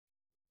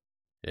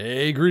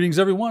Hey, greetings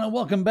everyone, and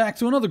welcome back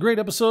to another great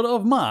episode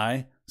of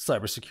my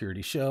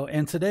cybersecurity show.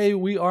 And today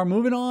we are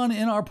moving on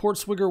in our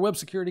PortSwigger Web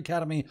Security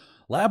Academy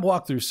lab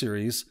walkthrough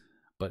series.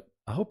 But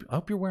I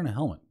hope you're wearing a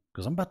helmet,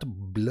 because I'm about to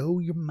blow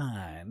your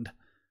mind.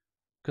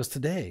 Because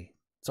today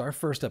it's our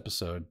first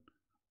episode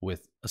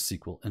with a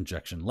SQL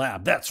injection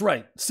lab. That's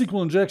right,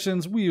 SQL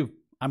injections.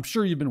 I'm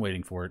sure you've been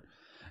waiting for it,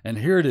 and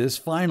here it is.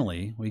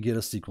 Finally, we get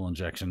a SQL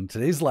injection.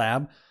 Today's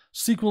lab: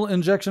 SQL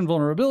injection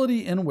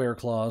vulnerability in where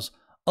clause,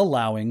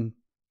 allowing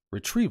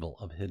retrieval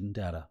of hidden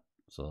data.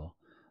 So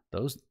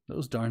those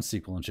darn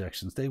SQL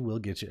injections, they will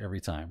get you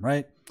every time,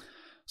 right?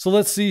 So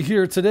let's see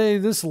here. Today,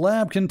 this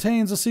lab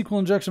contains a SQL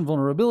injection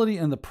vulnerability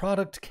in the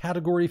product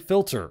category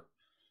filter.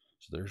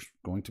 So there's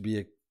going to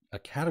be a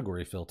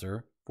category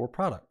filter for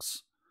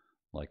products,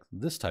 like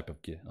this type of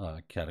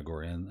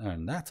category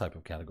and that type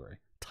of category.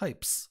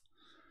 Types.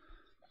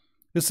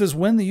 This says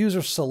when the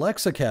user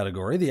selects a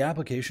category, the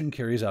application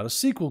carries out a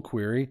SQL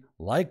query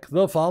like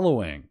the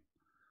following.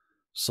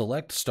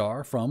 Select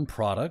star from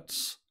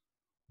products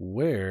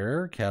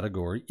where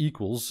category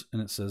equals,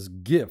 and it says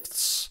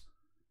gifts,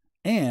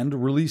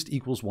 and released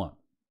equals 1.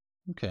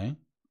 Okay,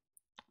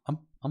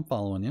 I'm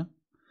following you. It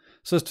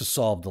says to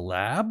solve the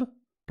lab,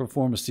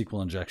 perform a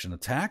SQL injection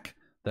attack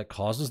that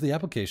causes the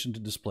application to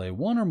display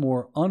one or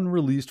more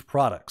unreleased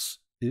products.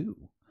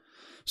 Ew.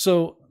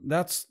 So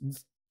that's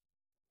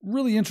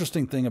really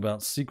interesting thing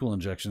about SQL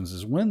injections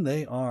is when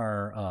they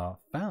are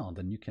found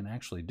and you can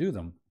actually do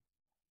them.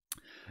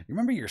 You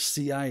remember your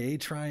CIA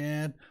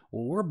triad?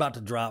 Well, we're about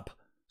to drop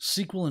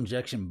SQL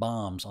injection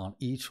bombs on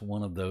each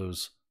one of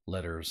those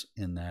letters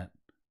in an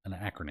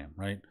acronym,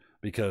 right?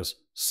 Because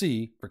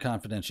C for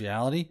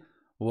confidentiality.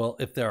 Well,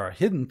 if there are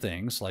hidden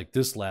things like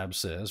this lab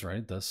says, right?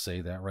 It does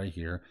say that right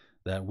here,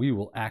 that we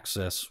will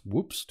access,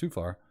 whoops, too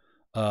far,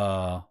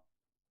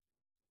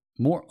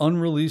 more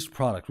unreleased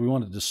product. We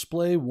want to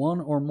display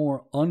one or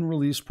more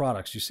unreleased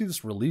products. You see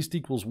this released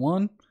equals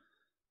 1?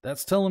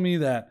 That's telling me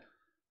that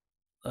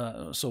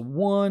so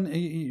 1,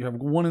 you have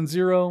 1 and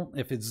 0.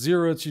 If it's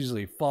 0, it's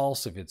usually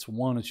false. If it's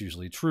 1, it's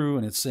usually true.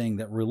 And it's saying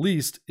that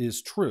released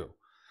is true.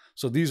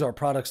 So these are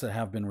products that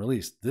have been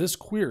released. This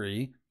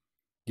query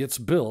gets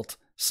built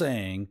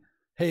saying,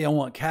 hey, I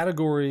want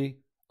category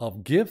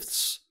of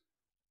gifts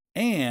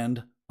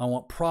and I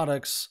want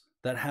products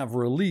that have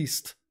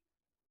released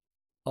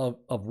of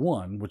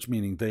 1, which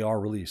meaning they are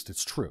released.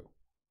 It's true,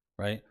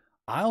 right?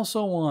 I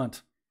also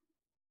want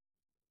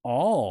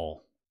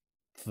all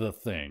the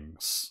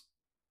things,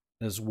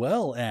 as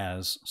well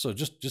as, so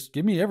just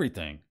give me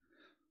everything.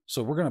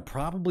 So we're going to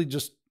probably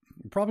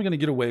going to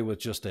get away with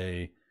just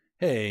a,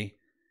 hey,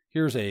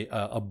 here's a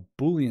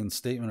Boolean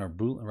statement, or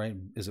right?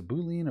 Is it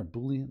Boolean or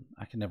Boolean?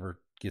 I can never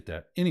get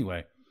that.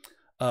 Anyway,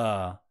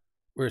 where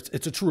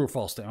it's a true or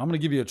false statement. I'm going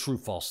to give you a true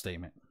false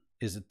statement.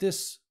 Is it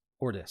this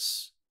or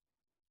this?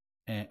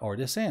 Or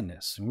this and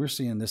this? And we're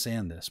seeing this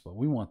and this, but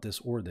we want this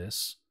or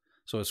this.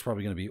 So it's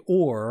probably going to be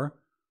or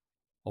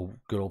a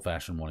good old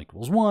fashioned 1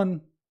 equals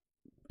 1.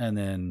 And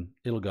then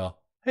it'll go,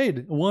 hey,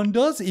 1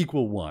 does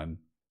equal 1.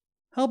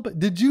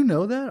 Did you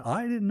know that?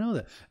 I didn't know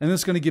that. And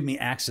it's going to give me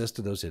access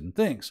to those hidden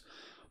things.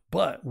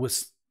 But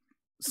with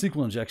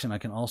SQL injection, I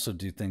can also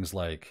do things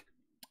like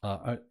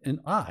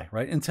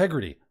right?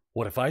 Integrity.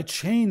 What if I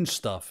change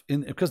stuff?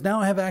 Because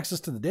now I have access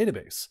to the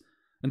database.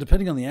 And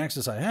depending on the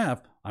access I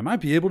have, I might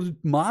be able to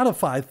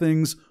modify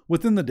things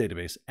within the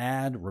database.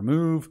 Add,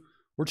 remove,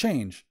 or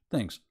change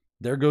things.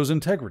 There goes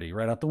integrity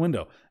right out the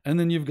window. And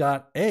then you've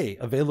got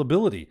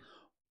availability.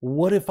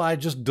 What if I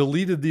just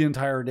deleted the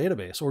entire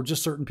database or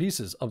just certain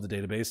pieces of the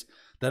database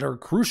that are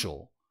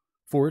crucial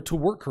for it to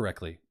work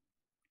correctly?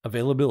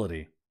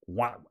 Availability,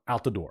 wow,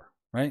 out the door,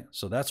 right?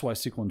 So that's why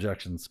SQL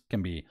injections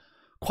can be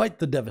quite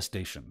the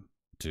devastation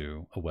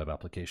to a web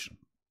application.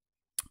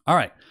 All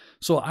right,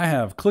 so I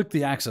have clicked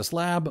the Access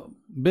Lab.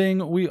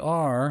 Bing, we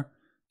are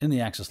in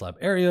the Access Lab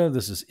area.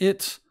 This is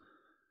it.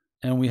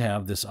 And we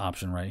have this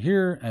option right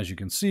here. As you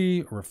can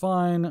see,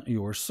 refine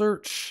your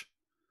search.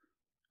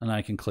 And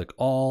I can click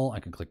all, I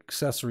can click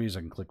accessories,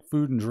 I can click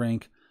food and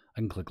drink, I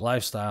can click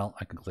lifestyle,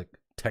 I can click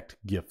tech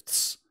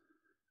gifts,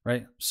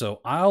 right? So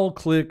I'll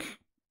click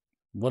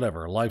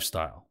whatever,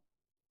 lifestyle,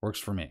 works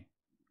for me.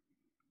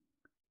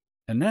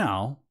 And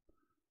now,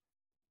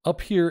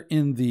 up here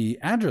in the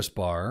address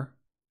bar,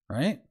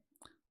 right?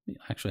 We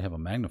actually have a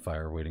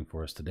magnifier waiting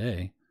for us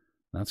today.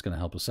 That's going to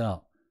help us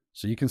out.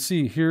 So you can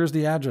see, here's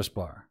the address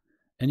bar.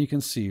 And you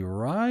can see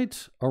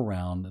right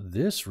around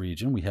this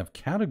region, we have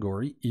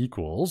category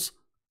equals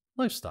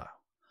lifestyle.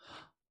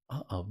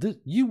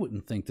 You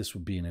wouldn't think this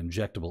would be an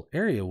injectable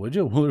area, would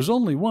you? Well, there's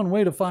only one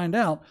way to find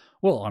out.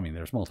 Well, I mean,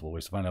 there's multiple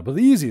ways to find out, but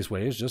the easiest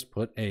way is just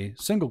put a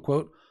single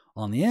quote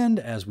on the end,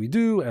 as we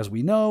do, as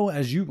we know,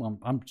 as you.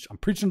 I'm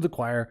preaching to the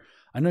choir.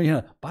 I know you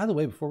know. By the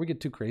way, before we get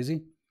too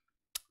crazy,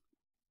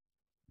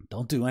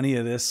 don't do any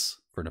of this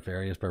for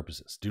nefarious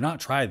purposes. Do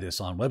not try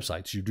this on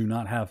websites you do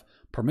not have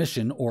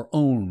permission or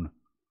own.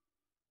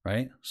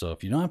 Right? So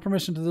if you don't have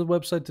permission to the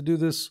website to do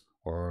this,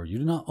 or you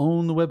do not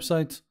own the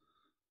website,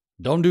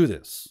 don't do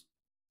this.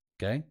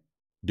 Okay?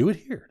 do it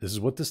here. This is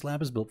what this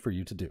lab is built for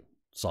you to do.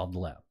 Solve the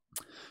lab.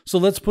 So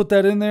let's put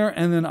that in there,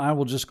 and then I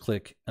will just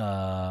click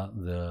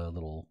the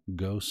little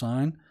go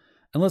sign,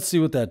 and let's see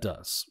what that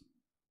does.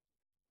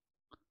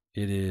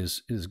 It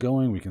is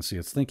going. We can see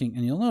it's thinking,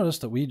 and you'll notice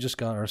that we just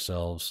got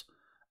ourselves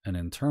an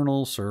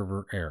internal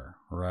server error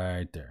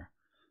right there.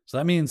 So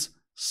that means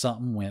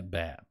something went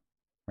bad,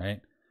 right?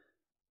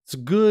 It's a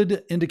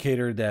good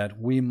indicator that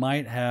we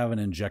might have an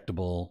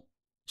injectable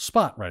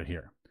spot right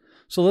here.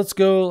 So let's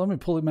go. Let me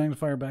pull the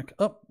magnifier back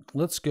up.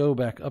 Let's go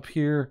back up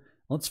here.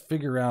 Let's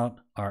figure out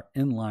our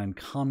inline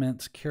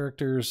comment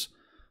characters.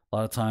 A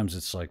lot of times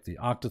it's like the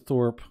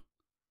octothorpe,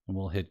 and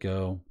we'll hit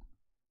go.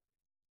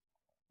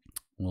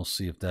 We'll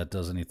see if that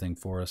does anything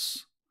for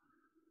us.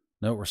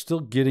 No, we're still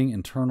getting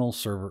internal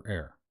server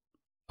error.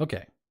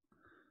 Okay,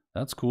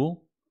 that's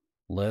cool.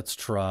 Let's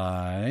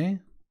try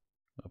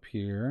up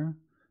here.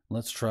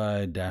 Let's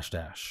try dash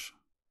dash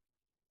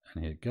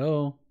and hit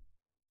go.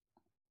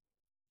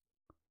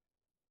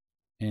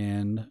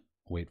 And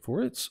wait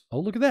for it. Oh,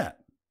 look at that.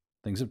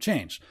 Things have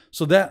changed.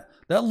 So that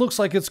looks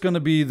like it's going to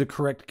be the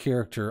correct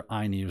character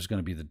I need. Is going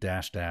to be the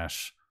dash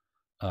dash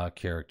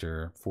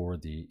character for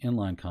the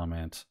inline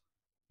comment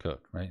code,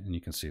 right? And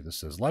you can see this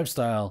says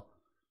lifestyle,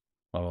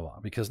 blah, blah, blah,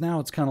 because now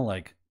it's kind of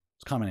like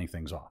it's commenting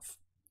things off.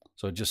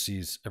 So it just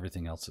sees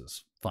everything else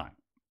is fine.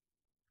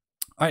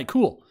 All right,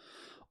 cool.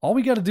 All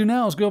we got to do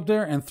now is go up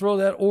there and throw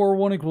that or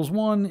 1 =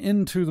 1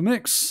 into the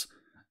mix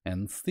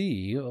and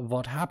see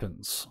what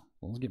happens.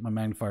 Let's get my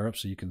magnifier up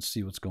so you can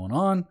see what's going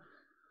on.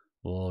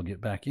 We'll get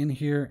back in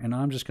here, and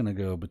I'm just going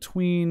to go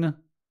between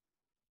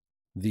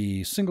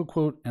the single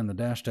quote and the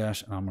dash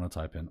dash, and I'm going to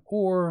type in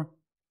or,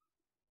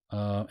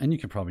 and you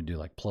can probably do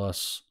like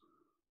plus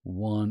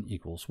 1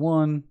 =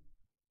 1,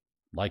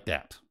 like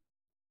that.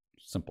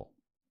 Simple.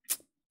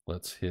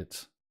 Let's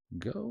hit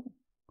go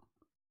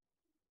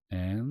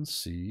and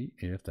see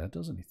if that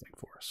does anything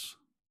for us.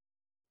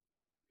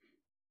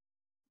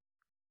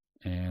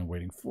 And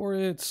waiting for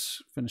it,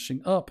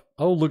 finishing up.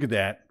 Oh, look at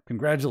that.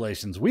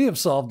 Congratulations. We have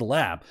solved the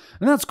lab.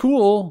 And that's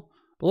cool.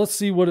 But let's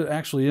see what it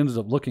actually ended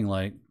up looking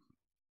like.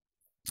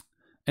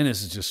 And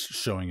this is just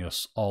showing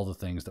us all the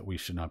things that we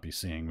should not be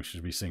seeing. We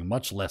should be seeing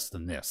much less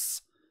than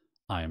this,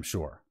 I am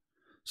sure.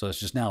 So it's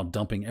just now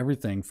dumping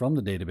everything from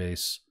the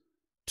database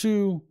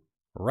to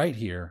right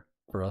here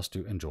for us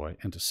to enjoy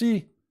and to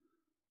see.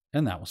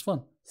 And that was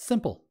fun.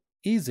 Simple,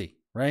 easy,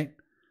 right?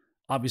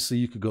 Obviously,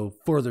 you could go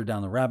further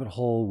down the rabbit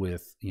hole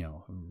with, you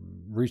know,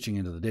 reaching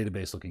into the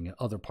database, looking at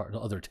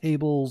other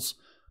tables,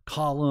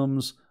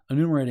 columns,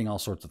 enumerating all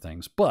sorts of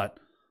things. But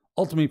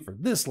ultimately, for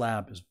this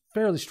lab, is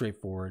fairly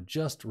straightforward.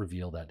 Just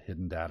reveal that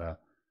hidden data,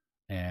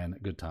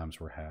 and good times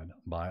were had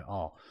by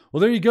all. Well,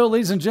 there you go,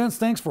 ladies and gents.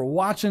 Thanks for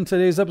watching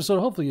today's episode.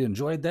 Hopefully, you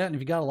enjoyed that. And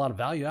if you got a lot of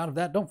value out of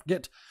that, don't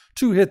forget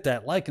to hit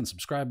that like and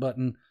subscribe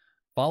button.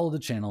 Follow the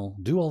channel.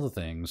 Do all the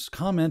things.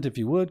 Comment if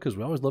you would, because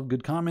we always love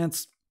good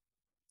comments.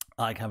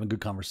 I like having good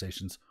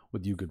conversations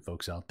with you good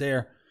folks out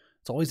there.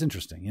 It's always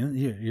interesting.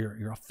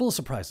 You're full of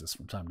surprises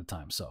from time to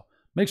time. So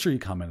make sure you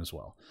comment as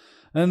well.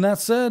 And that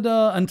said,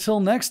 until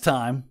next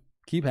time,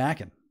 keep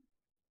hacking.